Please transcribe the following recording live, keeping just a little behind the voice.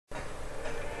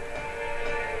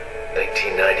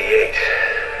1998.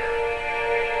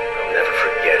 I'll never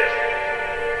forget it.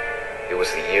 It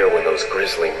was the year when those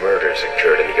grisly murders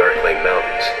occurred in the Arklay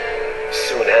Mountains.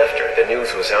 Soon after, the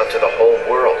news was out to the whole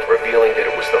world, revealing that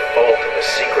it was the fault of a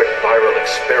secret viral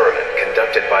experiment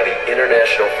conducted by the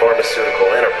international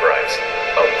pharmaceutical enterprise,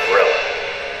 Umbrella.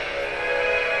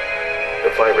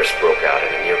 The virus broke out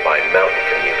in a nearby mountain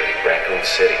community, Raccoon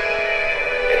City,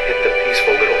 and hit the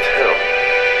peaceful little town,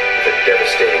 with a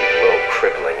devastating blow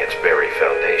crippling its very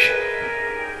foundation.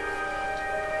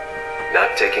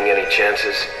 Not taking any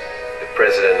chances, the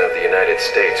President of the United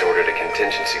States ordered a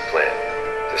contingency plan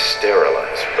to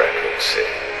sterilize Raccoon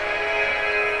City.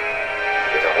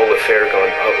 With the whole affair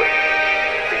gone public,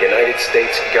 the United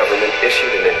States government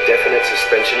issued an indefinite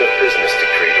suspension of business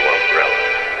decree to Umbrella.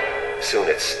 Soon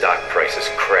its stock prices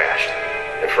crashed,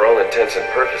 and for all intents and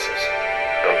purposes,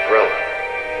 Umbrella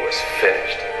was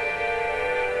finished.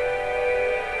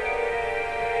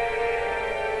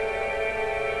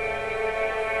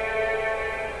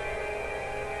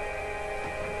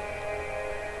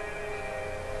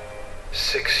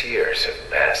 Six years have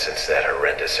passed since that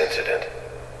horrendous incident.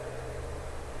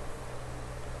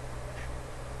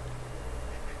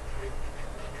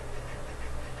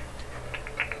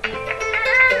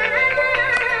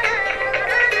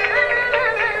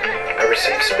 I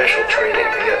received special training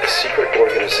via a secret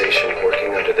organization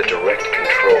working under the direct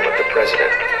control of the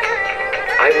president.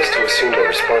 I was to assume the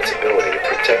responsibility of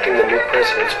protecting the new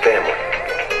president's family.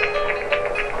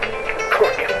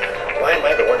 Why am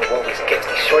I the one who always gets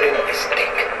the short end of the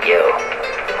stick? You,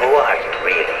 who are you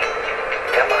really?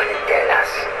 Come on and tell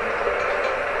us.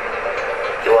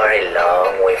 You are a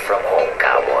long way from home,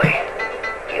 cowboy.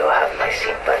 You have my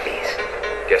sympathies.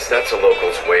 Guess that's a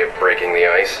local's way of breaking the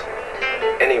ice.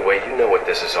 Anyway, you know what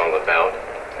this is all about.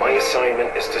 My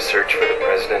assignment is to search for the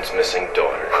president's missing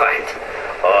daughter. What?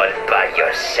 All by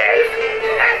yourself?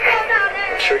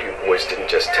 I'm sure you boys didn't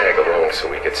just tag along so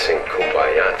we could sing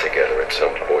Kumbaya together at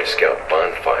some Boy Scout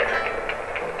bonfire.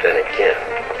 Then again,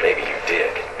 maybe you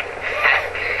did.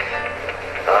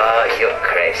 Oh, you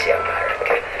crazy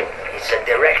American. It's a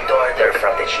direct order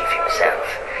from the chief himself.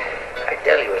 I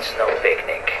tell you, it's no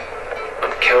picnic.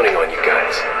 I'm counting on you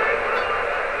guys.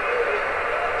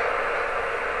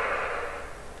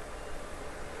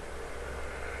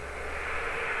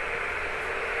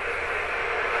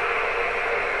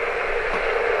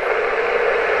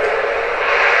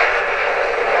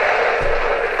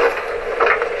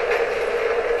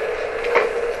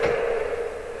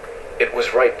 It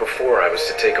was right before I was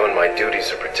to take on my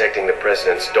duties of protecting the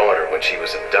president's daughter when she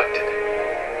was abducted.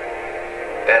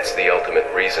 That's the ultimate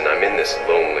reason I'm in this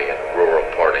lonely and rural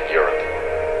part of Europe.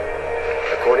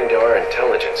 According to our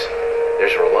intelligence,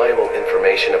 there's reliable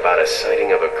information about a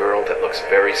sighting of a girl that looks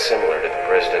very similar to the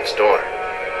president's daughter.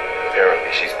 Apparently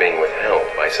she's being withheld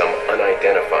by some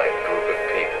unidentified group of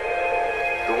people.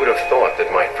 Who would have thought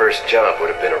that my first job would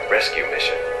have been a rescue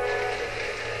mission?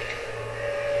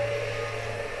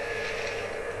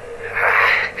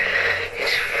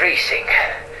 Freezing.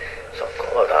 So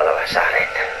cold all of a sudden.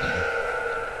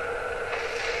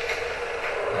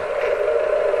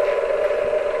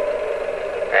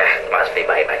 Must be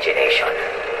my imagination.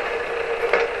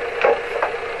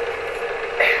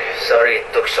 Sorry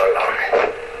it took so long.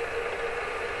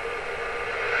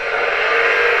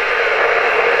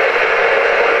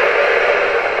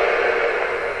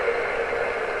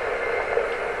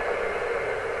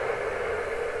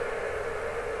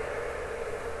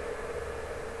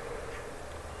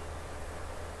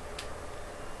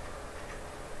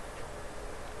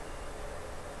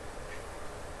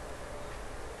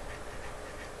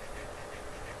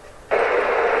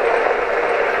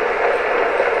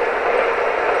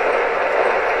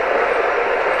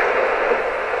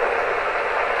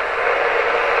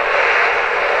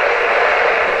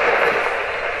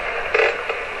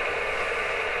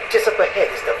 Just up ahead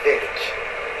is the village.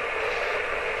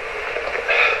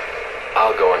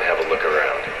 I'll go and have a look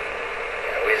around.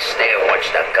 We'll stay and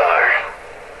watch the car.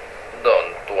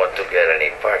 Don't want to get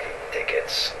any parking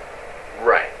tickets.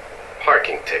 Right.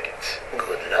 Parking tickets.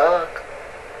 Good luck.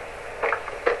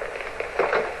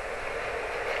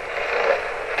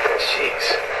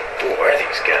 Jeez. Who are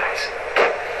these guys?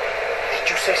 Did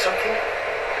you say something?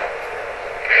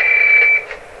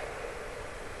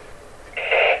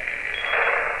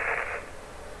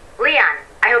 Leon,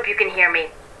 I hope you can hear me.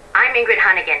 I'm Ingrid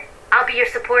Hunnigan. I'll be your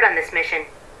support on this mission.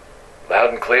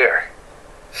 Loud and clear.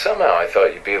 Somehow I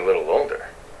thought you'd be a little older.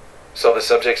 So the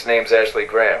subject's name's Ashley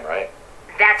Graham, right?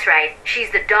 That's right.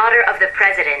 She's the daughter of the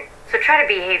president. So try to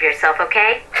behave yourself,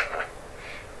 okay?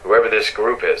 Whoever this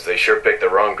group is, they sure picked the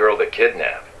wrong girl to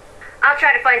kidnap. I'll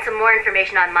try to find some more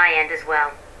information on my end as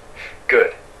well.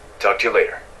 Good. Talk to you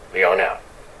later. Leon out.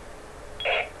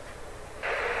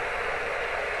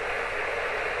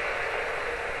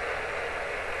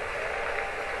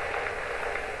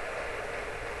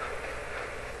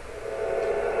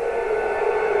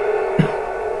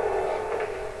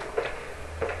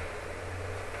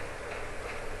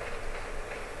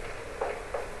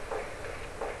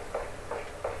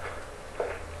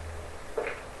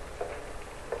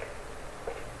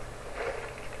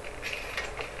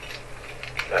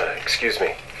 Excuse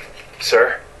me.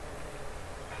 Sir?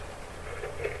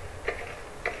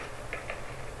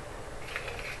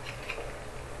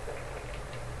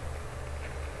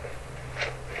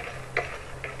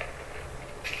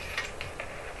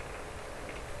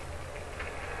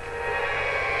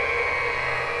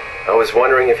 I was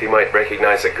wondering if you might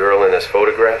recognize a girl in this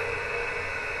photograph.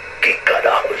 ¿Qué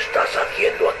carajo estás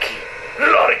haciendo aquí?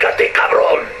 ¡Lárgate,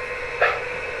 cabrón!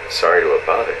 Sorry to have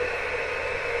bothered you.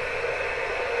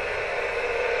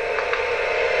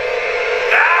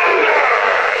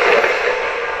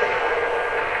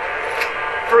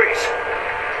 Freeze!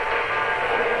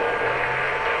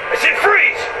 I said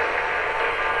freeze!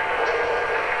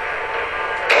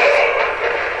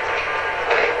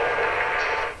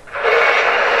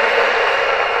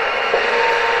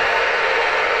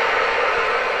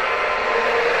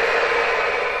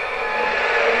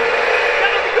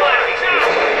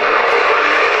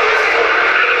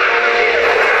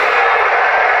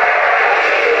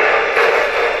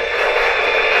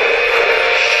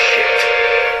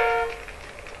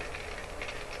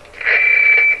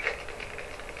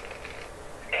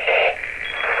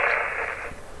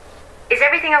 Is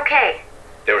everything okay?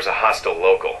 There was a hostile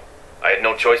local. I had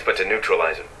no choice but to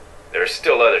neutralize him. There are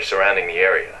still others surrounding the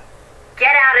area.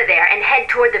 Get out of there and head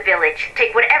toward the village.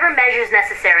 Take whatever measures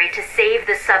necessary to save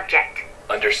the subject.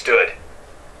 Understood.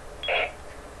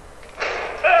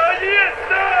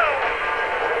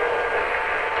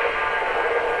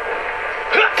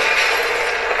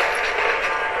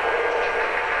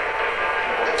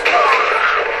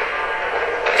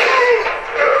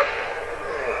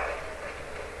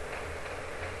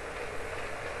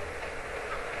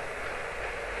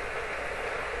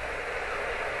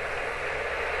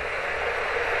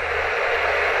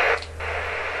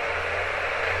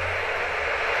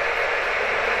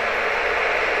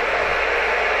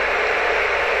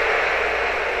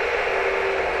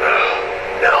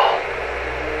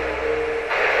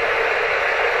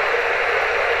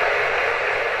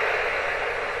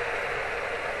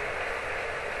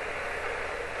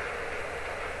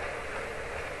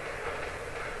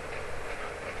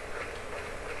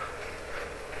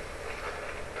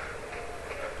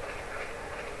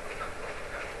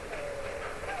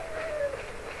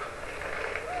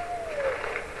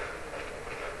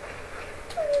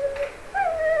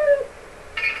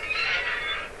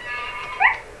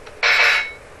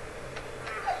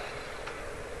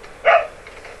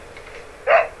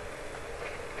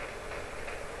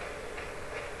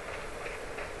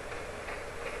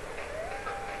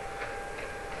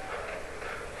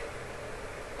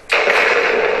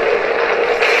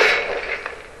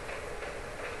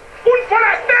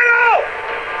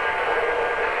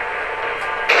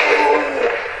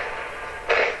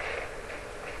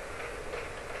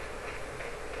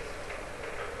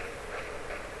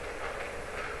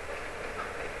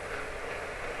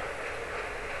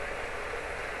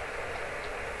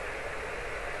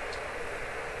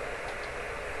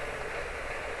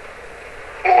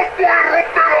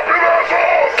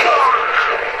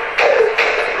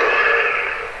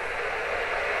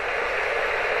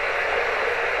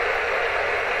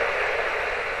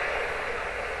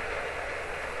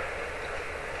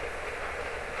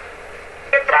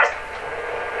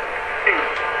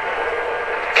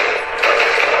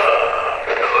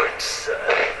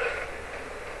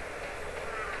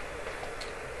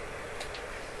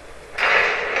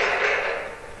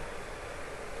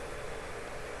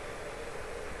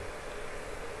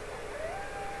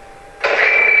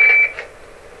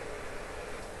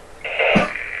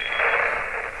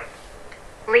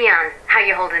 Leon, how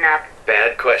you holding up?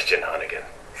 Bad question, Hunnigan.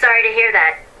 Sorry to hear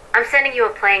that. I'm sending you a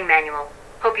playing manual.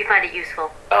 Hope you find it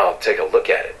useful. I'll take a look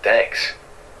at it, thanks.